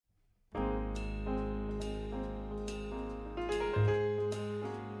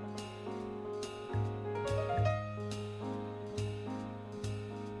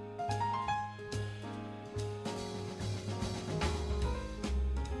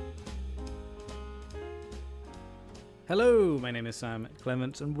Hello, my name is Sam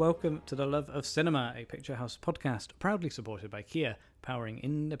Clement, and welcome to The Love of Cinema, a Picturehouse podcast proudly supported by Kia, powering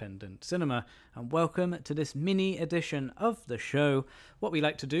independent cinema. And welcome to this mini edition of the show. What we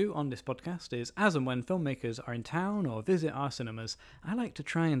like to do on this podcast is, as and when filmmakers are in town or visit our cinemas, I like to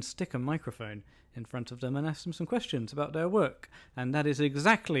try and stick a microphone in front of them and ask them some questions about their work. And that is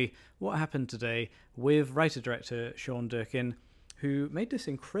exactly what happened today with writer-director Sean Durkin, who made this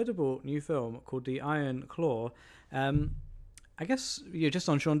incredible new film called The Iron Claw. I guess you're just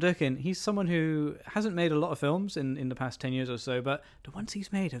on Sean Durkin. He's someone who hasn't made a lot of films in the past 10 years or so, but the ones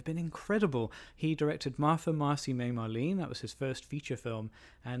he's made have been incredible. He directed Martha, Marcy, May, Marlene. That was his first feature film.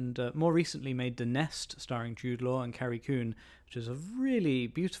 And more recently made The Nest, starring Jude Law and Carrie Coon, which is a really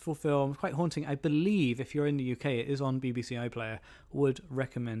beautiful film, quite haunting. I believe if you're in the UK, it is on BBC iPlayer. Would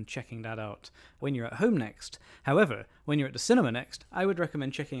recommend checking that out when you're at home next. However, when you're at the cinema next, I would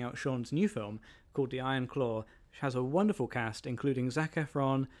recommend checking out Sean's new film called The Iron Claw, which has a wonderful cast, including Zac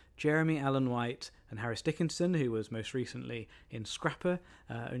Efron, Jeremy Allen White, and Harris Dickinson, who was most recently in Scrapper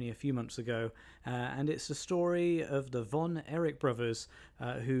only a few months ago. And it's the story of the Von Erich brothers,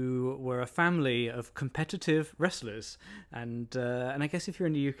 who were a family of competitive wrestlers. And I guess if you're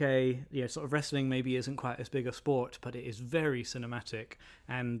in the UK, sort of wrestling maybe isn't quite as big a sport, but it is very cinematic.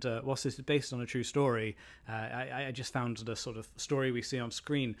 And whilst this is based on a true story, I just found the sort of story we see on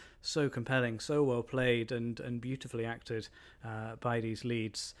screen so compelling, so well played, and beautifully acted by these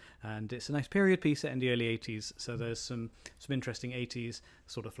leads. And it's a nice period piece set in the early 80s, so there's some interesting 80s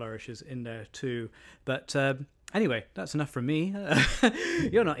sort of flourishes in there too. But anyway, that's enough from me.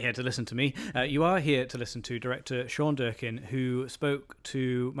 You're not here to listen to me. You are here to listen to director Sean Durkin, who spoke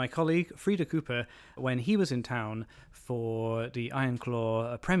to my colleague Frida Cooper when he was in town for the Iron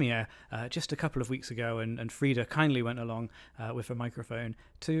Claw premiere just a couple of weeks ago, and Frida kindly went along with a microphone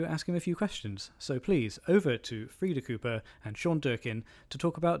to ask him a few questions. So please, over to Frida Cooper and Sean Durkin to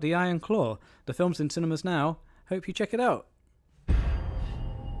talk about the Iron Claw. The film's in cinemas now. Hope you check it out.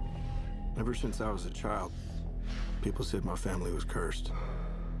 Ever since I was a child, people said my family was cursed.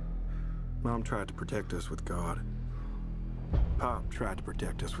 Mom tried to protect us with God. Pop tried to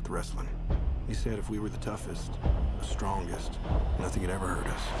protect us with wrestling. He said if we were the toughest, the strongest, nothing had ever hurt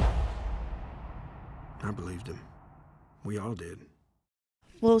us. I believed him. We all did.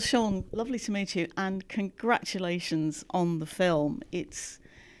 Well, Sean, lovely to meet you, and congratulations on the film. It's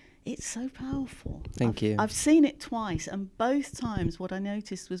so powerful. Thank you. I've seen it twice, and both times what I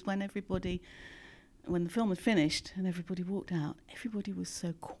noticed was when the film had finished and everybody walked out, everybody was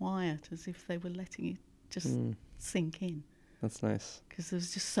so quiet, as if they were letting it just sink in. That's nice. Because there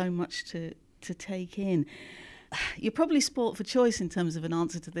was just so much to take in. You're probably sport for choice in terms of an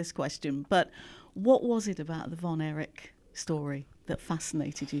answer to this question, but what was it about the Von Erich story that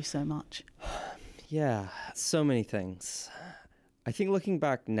fascinated you so much? Yeah, so many things. I think looking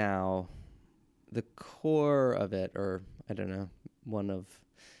back now, the core of it, or I don't know, one of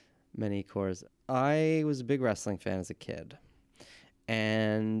many cores, I was a big wrestling fan as a kid.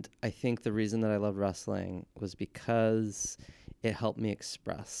 And I think the reason that I loved wrestling was because it helped me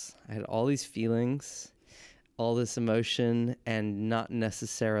express. I had all these feelings, all this emotion, and not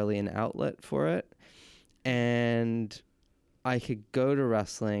necessarily an outlet for it. And I could go to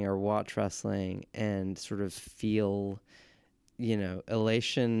wrestling or watch wrestling and sort of feel,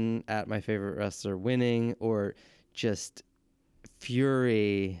 elation at my favorite wrestler winning, or just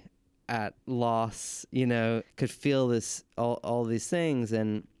fury at loss, could feel this, all these things,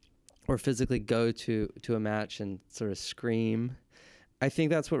 or physically go to a match and sort of scream. I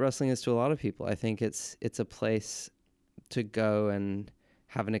think that's what wrestling is to a lot of people. I think it's a place to go and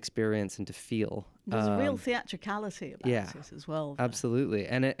have an experience and to feel. There's a real theatricality about it as well. Though. Absolutely.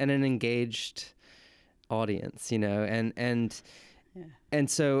 And an engaged audience, and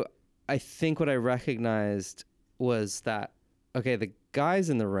so I think what I recognized was that, okay, the guys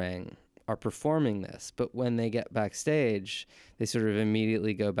in the ring are performing this, but when they get backstage, they sort of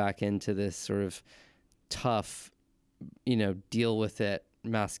immediately go back into this sort of tough, deal with it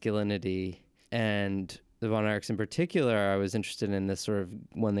masculinity. And the Von Erichs in particular, I was interested in this sort of,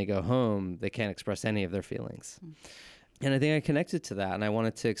 when they go home, they can't express any of their feelings. And I think I connected to that, and I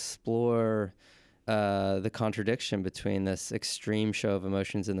wanted to explore the contradiction between this extreme show of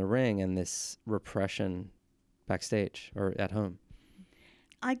emotions in the ring and this repression backstage or at home.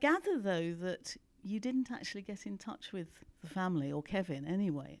 I gather, though, that you didn't actually get in touch with the family, or Kevin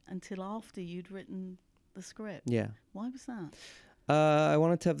anyway, until after you'd written the script. Yeah. Why was that? I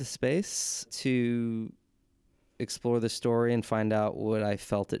wanted to have the space to explore the story and find out what I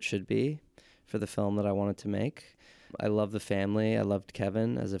felt it should be for the film that I wanted to make. I love the family. I loved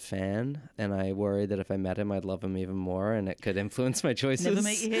Kevin as a fan, and I worried that if I met him, I'd love him even more, and it could influence my choices. Never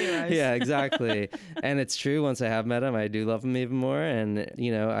meet your heroes. Yeah, exactly. And it's true. Once I have met him, I do love him even more. And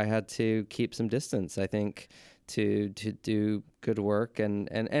I had to keep some distance, I think, to do good work, and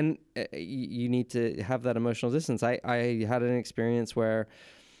you need to have that emotional distance. I had an experience where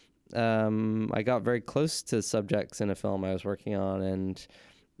I got very close to subjects in a film I was working on, and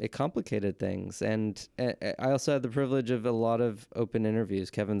it complicated things. And I also had the privilege of a lot of open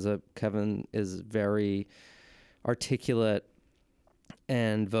interviews. Kevin is very articulate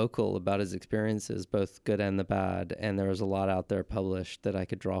and vocal about his experiences, both good and the bad. And there was a lot out there published that I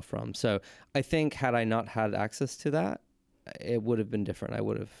could draw from. So I think had I not had access to that, it would have been different. I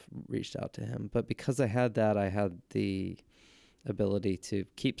would have reached out to him. But because I had that, I had the ability to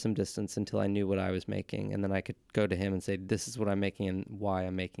keep some distance until I knew what I was making. And then I could go to him and say, this is what I'm making and why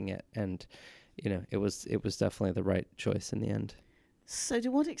I'm making it. And, it was definitely the right choice in the end. So to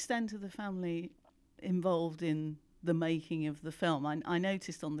what extent are the family involved in the making of the film? I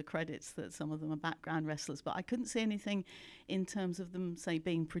noticed on the credits that some of them are background wrestlers, but I couldn't see anything in terms of them, say,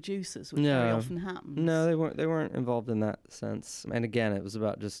 being producers, which very often happens. No, they weren't involved in that sense. And again, it was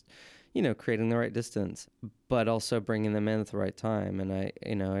about just, creating the right distance, but also bringing them in at the right time.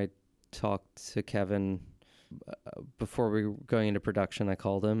 And I talked to Kevin before we were going into production. I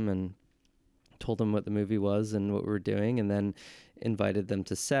called him and told them what the movie was and what we were doing, and then invited them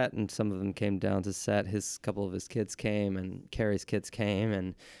to set, and some of them came down to set. Couple of his kids came, and Carrie's kids came,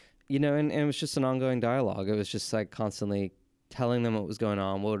 and and it was just an ongoing dialogue. It was just like constantly telling them what was going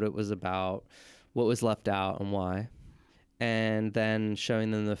on, what it was about, what was left out, and why. And then showing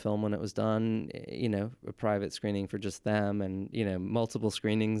them the film when it was done, a private screening for just them, and multiple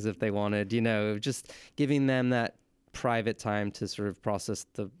screenings if they wanted, just giving them that private time to sort of process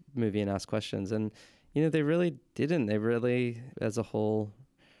the movie and ask questions. And they really didn't. They really, as a whole,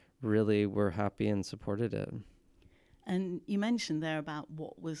 really were happy and supported it. And you mentioned there about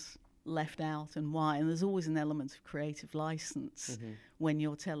what was left out and why, and there's always an element of creative license when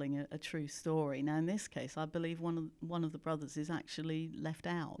you're telling a true story. Now in this case, I believe one of the brothers is actually left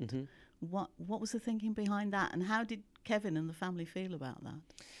out. What was the thinking behind that, and how did Kevin and the family feel about that?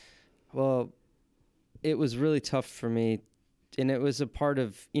 Well, it was really tough for me, and it was a part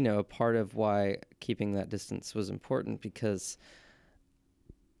of why keeping that distance was important, because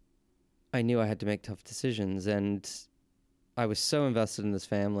I knew I had to make tough decisions, and I was so invested in this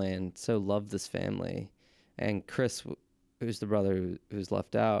family and so loved this family. And Chris, who's the brother who's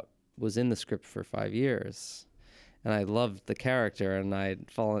left out, was in the script for 5 years. And I loved the character, and I'd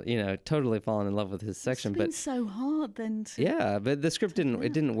totally fallen in love with his section. It's been so hard then. Yeah, but the script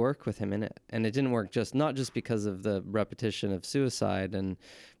didn't work with him in it. And it didn't work not just because of the repetition of suicide, and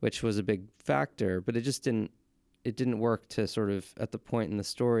which was a big factor, but it didn't work to sort of at the point in the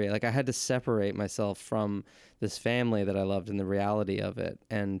story. Like, I had to separate myself from this family that I loved and the reality of it,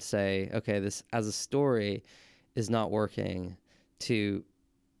 and say, okay, this as a story is not working. To,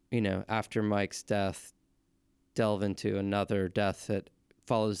 after Mike's death, delve into another death that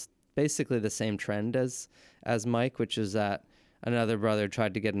follows basically the same trend as Mike, which is that another brother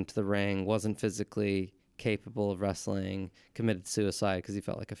tried to get into the ring, wasn't physically capable of wrestling, committed suicide because he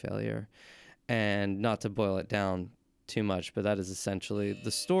felt like a failure. And not to boil it down too much, but that is essentially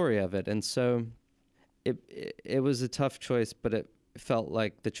the story of it. And so it was a tough choice, but it felt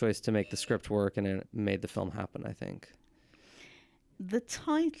like the choice to make the script work, and it made the film happen, I think. The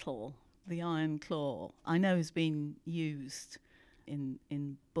title, The Iron Claw, I know has been used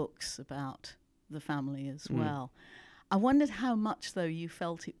in books about the family as well. I wondered how much, though, you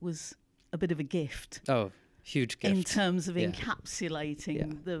felt it was a bit of a gift. Oh, huge gift. In terms of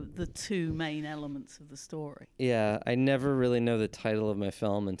encapsulating the two main elements of the story. Yeah, I never really know the title of my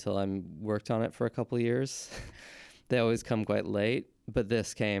film until I worked on it for a couple of years. They always come quite late, but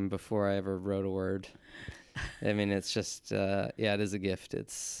this came before I ever wrote a word. I mean, it's just, it is a gift.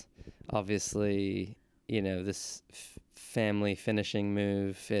 It's obviously, this family finishing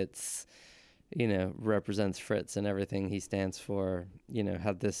move. It's, represents Fritz and everything he stands for.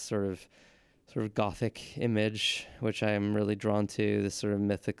 Had this sort of gothic image, which I am really drawn to, this sort of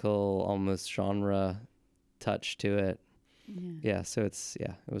mythical, almost genre touch to it. Yeah, so it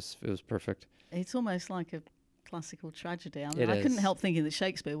was perfect. It's almost like a classical tragedy. I It couldn't is. help thinking that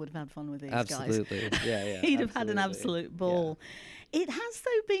Shakespeare would have had fun with these guys. Absolutely. Yeah. He'd have had an absolute ball. Yeah. It has,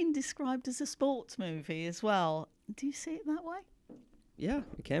 though, been described as a sports movie as well. Do you see it that way? Yeah,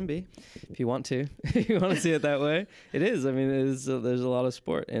 it can be, if you want to. If you want to see it that way, it is. I mean, there's a lot of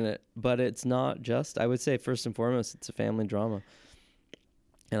sport in it, but it's not just. I would say first and foremost, it's a family drama.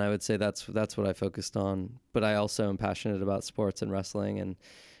 And I would say that's what I focused on. But I also am passionate about sports and wrestling and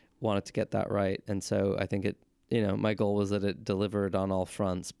wanted to get that right. And so I think my goal was that it delivered on all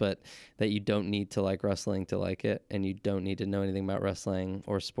fronts, but that you don't need to like wrestling to like it, and you don't need to know anything about wrestling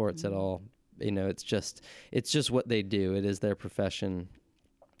or sports at all. It's just what they do. It is their profession.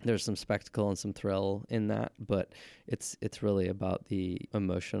 There's some spectacle and some thrill in that, but it's really about the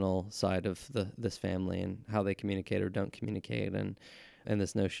emotional side of this family and how they communicate or don't communicate, and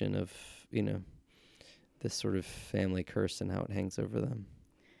this notion of this sort of family curse and how it hangs over them.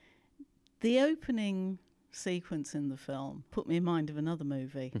 The opening sequence in the film put me in mind of another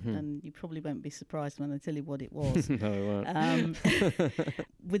movie, and you probably won't be surprised when I tell you what it was. No, I won't.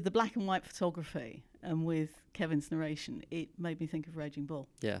 With the black and white photography and with Kevin's narration, it made me think of Raging Bull.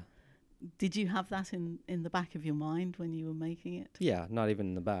 Yeah. Did you have that in the back of your mind when you were making it? Yeah, not even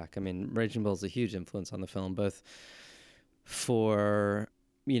in the back. I mean, Raging Bull is a huge influence on the film, both for,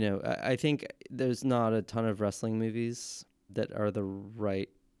 I think there's not a ton of wrestling movies that are the right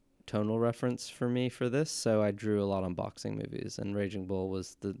tonal reference for me for this, so I drew a lot on boxing movies, and Raging Bull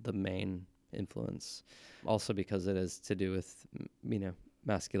was the main influence, also because it is to do with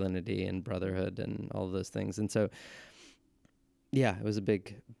masculinity and brotherhood and all of those things. And so yeah, it was a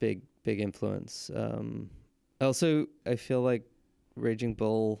big influence. Also, I feel like Raging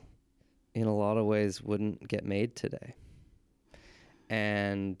Bull in a lot of ways wouldn't get made today.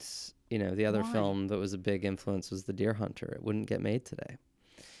 And the other film that was a big influence was The Deer Hunter. It wouldn't get made today.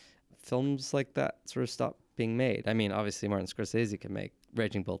 Films like that sort of stopped being made. I mean, obviously Martin Scorsese could make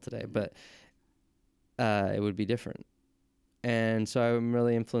Raging Bull today, but it would be different. And so I'm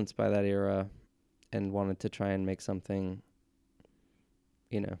really influenced by that era and wanted to try and make something,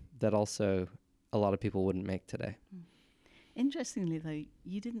 that also a lot of people wouldn't make today. Interestingly, though,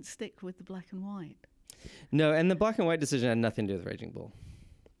 you didn't stick with the black and white. No, and the black and white decision had nothing to do with Raging Bull,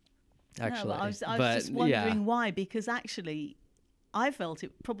 actually. No, I was just wondering why, because actually I felt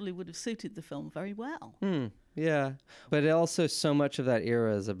it probably would have suited the film very well. Yeah. But also so much of that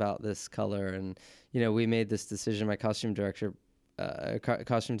era is about this color. And, we made this decision. My costume director,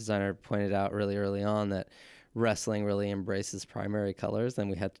 costume designer pointed out really early on that wrestling really embraces primary colors, and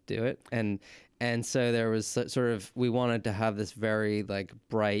we had to do it. And so there was sort of, we wanted to have this very like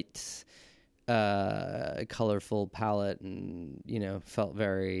bright, colorful palette, and felt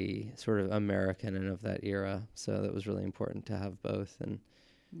very sort of American and of that era, so that was really important to have both. And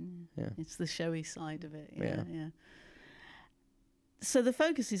it's the showy side of it. Yeah. So the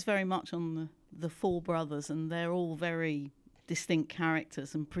focus is very much on the four brothers, and they're all very distinct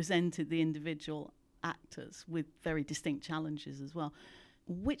characters and presented the individual actors with very distinct challenges as well.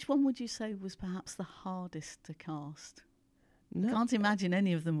 Which one would you say was perhaps the hardest to cast? No. Can't imagine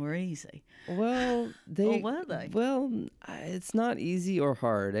any of them were easy. Well, or were they? Well, it's not easy or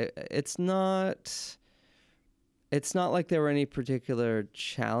hard. It's not like there were any particular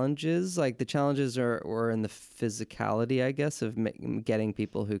challenges. Like the challenges were in the physicality, I guess, of getting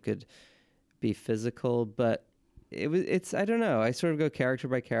people who could be physical. But it's I don't know. I sort of go character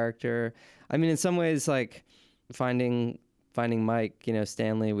by character. I mean, in some ways, like finding Mike,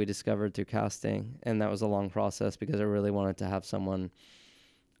 Stanley, we discovered through casting, and that was a long process because I really wanted to have someone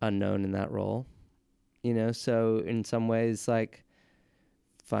unknown in that role, so in some ways, like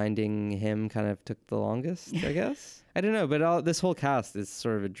finding him kind of took the longest, I guess. I don't know, but this whole cast is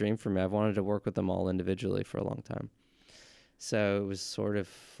sort of a dream for me. I've wanted to work with them all individually for a long time. So it was sort of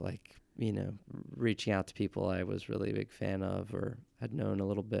like, reaching out to people I was really a big fan of or had known a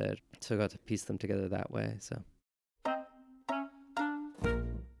little bit. So I got to piece them together that way, so.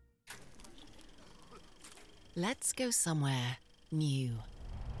 Let's go somewhere new.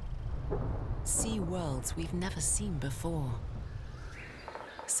 See worlds we've never seen before,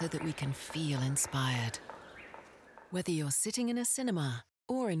 so that we can feel inspired. Whether you're sitting in a cinema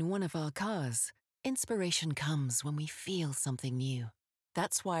or in one of our cars, inspiration comes when we feel something new.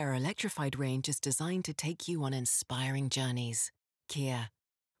 That's why our electrified range is designed to take you on inspiring journeys. Kia,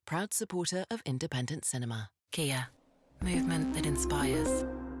 proud supporter of independent cinema. Kia, movement that inspires.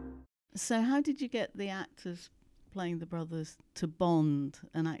 So how did you get the actors playing the brothers to bond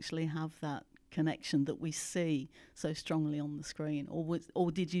and actually have that connection that we see so strongly on the screen?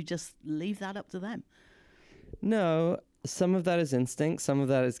 Or did you just leave that up to them? No, some of that is instinct. Some of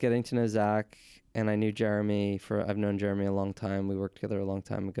that is getting to know Zach. And I knew Jeremy I've known Jeremy a long time. We worked together a long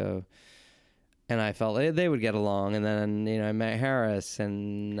time ago. And I felt they would get along. And then, I met Harris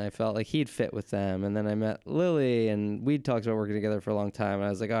and I felt like he'd fit with them. And then I met Lily and we'd talked about working together for a long time. And I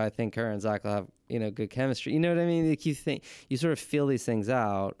was like, I think her and Zach will have, good chemistry. You know what I mean? Like you sort of feel these things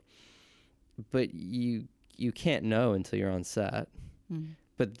out, but you can't know until you're on set.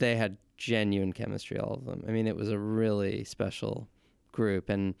 but they had genuine chemistry, all of them. I mean, it was a really special group,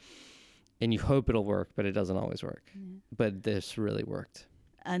 and you hope it'll work, but it doesn't always work. But this really worked.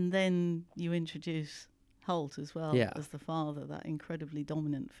 And then you introduce Holt as well as the father, that incredibly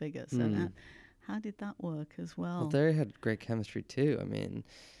dominant figure. So how did that work as well? Well, they had great chemistry too. I mean,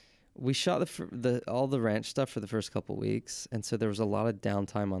 we shot all the ranch stuff for the first couple weeks, and so there was a lot of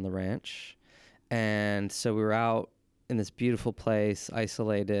downtime on the ranch, and so we were out in this beautiful place,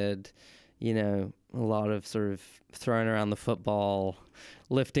 isolated, you know, a lot of sort of throwing around the football,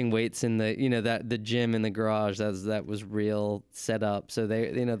 lifting weights in the, you know, the gym in the garage that was real set up. So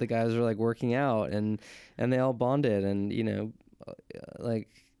they, you know, the guys were like working out, and they all bonded, and, you know, like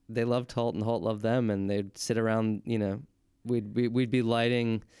they loved Holt and Holt loved them, and they'd sit around, you know, we'd be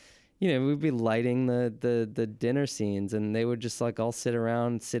lighting, you know, we'd be lighting the dinner scenes, and they would just like all sit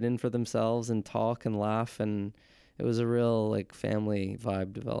around, sit in for themselves and talk and laugh, and it was a real like family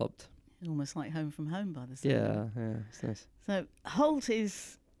vibe developed. Almost like Home from Home by the sound. Yeah, it's nice. So Holt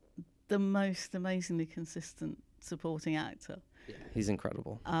is the most amazingly consistent supporting actor. Yeah, he's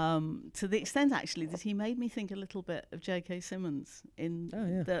incredible. To the extent, actually, that he made me think a little bit of J.K. Simmons in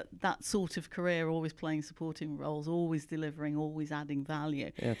that sort of career, always playing supporting roles, always delivering, always adding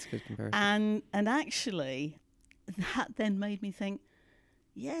value. Yeah, it's a good comparison. And actually, that then made me think,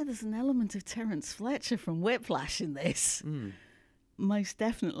 yeah, there's an element of Terence Fletcher from Whiplash in this. Most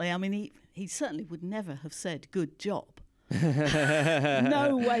definitely. I mean, he certainly would never have said good job.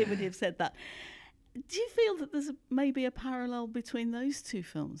 No way would he have said that. Do you feel that there's maybe a parallel between those two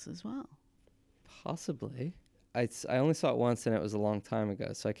films as well? Possibly. I only saw it once, and it was a long time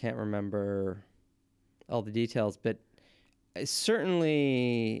ago, so I can't remember all the details, but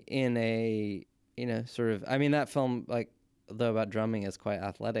certainly in a, you know, sort of, I mean, that film, like, though about drumming, is quite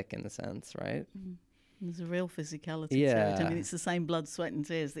athletic in a sense, right? There's a real physicality to it. I mean, it's the same blood, sweat, and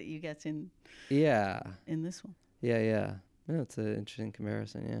tears that you get in this one. Yeah. No, it's an interesting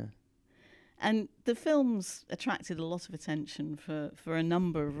comparison, yeah. And the film's attracted a lot of attention for a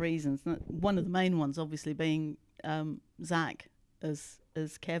number of reasons. One of the main ones, obviously, being Zach as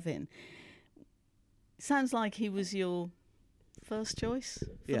Kevin. Sounds like he was your first choice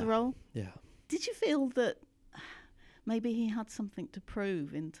for the role. Yeah. Did you feel that maybe he had something to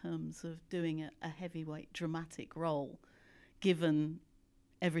prove in terms of doing a heavyweight dramatic role, given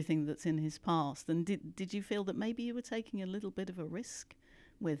everything that's in his past? And did you feel that maybe you were taking a little bit of a risk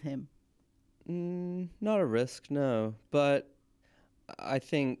with him? Not a risk, no. But I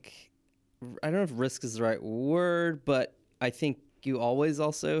think, I don't know if risk is the right word, but I think you always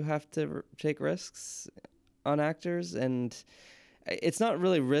also have to take risks on actors. And it's not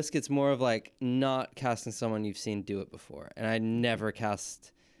really risk, it's more of like not casting someone you've seen do it before. And I never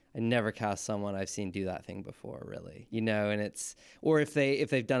cast someone I've seen do that thing before, really. You know, and it's, or if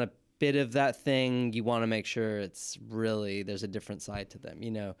they've done a bit of that thing, you want to make sure it's really, there's a different side to them,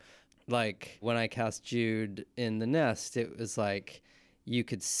 you know. Like when I cast Jude in The Nest, it was like you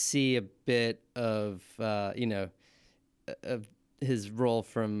could see a bit of you know, of his role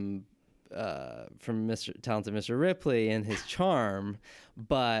from Talented Mr. Ripley and his charm,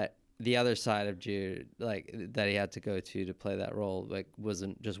 but the other side of Jude, like that he had to go to play that role, like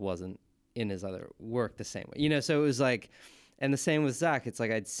wasn't in his other work the same way, you know. So it was like, and the same with Zach. It's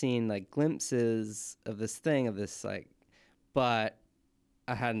like I'd seen like glimpses of this thing, like, but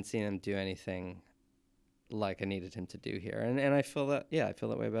I hadn't seen him do anything like I needed him to do here. And I feel that, I feel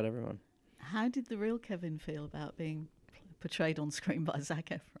that way about everyone. How did the real Kevin feel about being portrayed on screen by Zac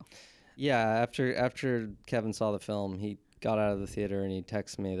Efron? Yeah, after Kevin saw the film, he got out of the theater and he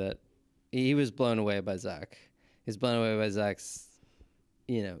texted me that he was blown away by Zach. He's blown away by Zach's,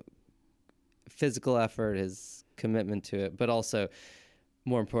 you know, physical effort, his commitment to it, but also,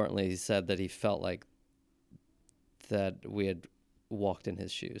 more importantly, he said that he felt like that we had walked in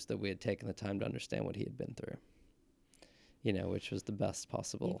his shoes, that we had taken the time to understand what he had been through, you know, which was the best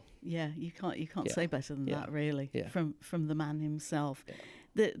possible. You can't say better than that, really, yeah. from the man himself.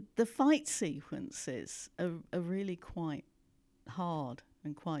 Yeah. The fight sequences are really quite hard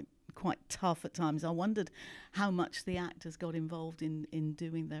and quite tough at times. I wondered how much the actors got involved in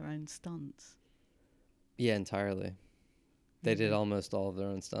doing their own stunts. Yeah, entirely. They did almost all of their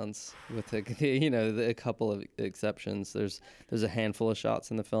own stunts, with a couple of exceptions. There's a handful of shots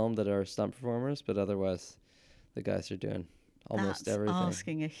in the film that are stunt performers, but otherwise, the guys are doing almost everything. That's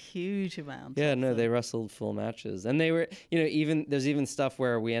asking a huge amount. Yeah, no, they wrestled full matches, and they were, there's even stuff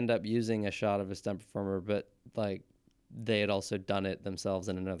where we end up using a shot of a stunt performer, but like they had also done it themselves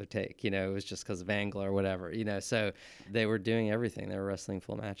in another take. It was just because of angle or whatever. So they were doing everything. They were wrestling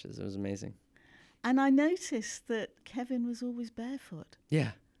full matches. It was amazing. And I noticed that Kevin was always barefoot.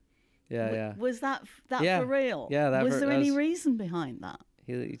 Yeah. Yeah. Was that Yeah. for real? Yeah. Was there any reason behind that?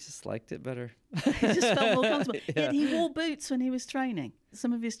 He just liked it better. He just felt more comfortable. Yeah. Yet he wore boots when he was training.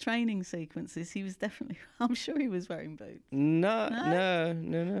 Some of his training sequences, he was definitely, I'm sure he was wearing boots. No.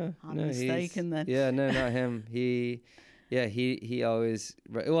 I'm mistaken then. Yeah, no, not him. He always,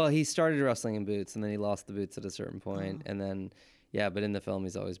 well, he started wrestling in boots and then he lost the boots at a certain point. And then, but in the film,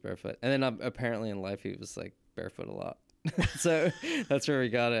 he's always barefoot. And then apparently in life, he was like barefoot a lot. So that's where we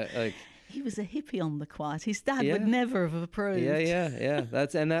got it. Like, he was a hippie on the quiet. His dad would never have approved. Yeah.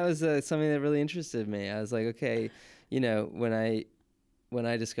 That was something that really interested me. I was like, okay, when I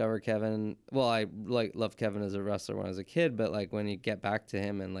discovered Kevin, well, I loved Kevin as a wrestler when I was a kid, but like when you get back to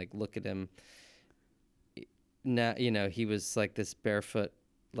him and like look at him now, he was like this barefoot,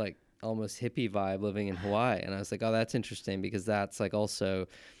 like almost hippie vibe living in Hawaii. And I was like, oh, that's interesting because that's like also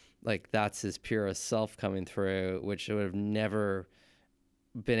like that's his purest self coming through, which would have never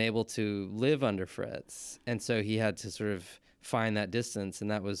been able to live under Fritz. And so he had to sort of find that distance. And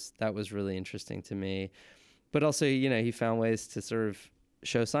that was really interesting to me. But also, he found ways to sort of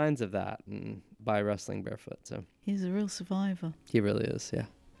show signs of that and by wrestling barefoot. So he's a real survivor. He really is. Yeah.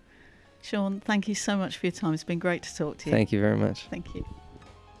 Sean, thank you so much for your time. It's been great to talk to you. Thank you very much. Thank you.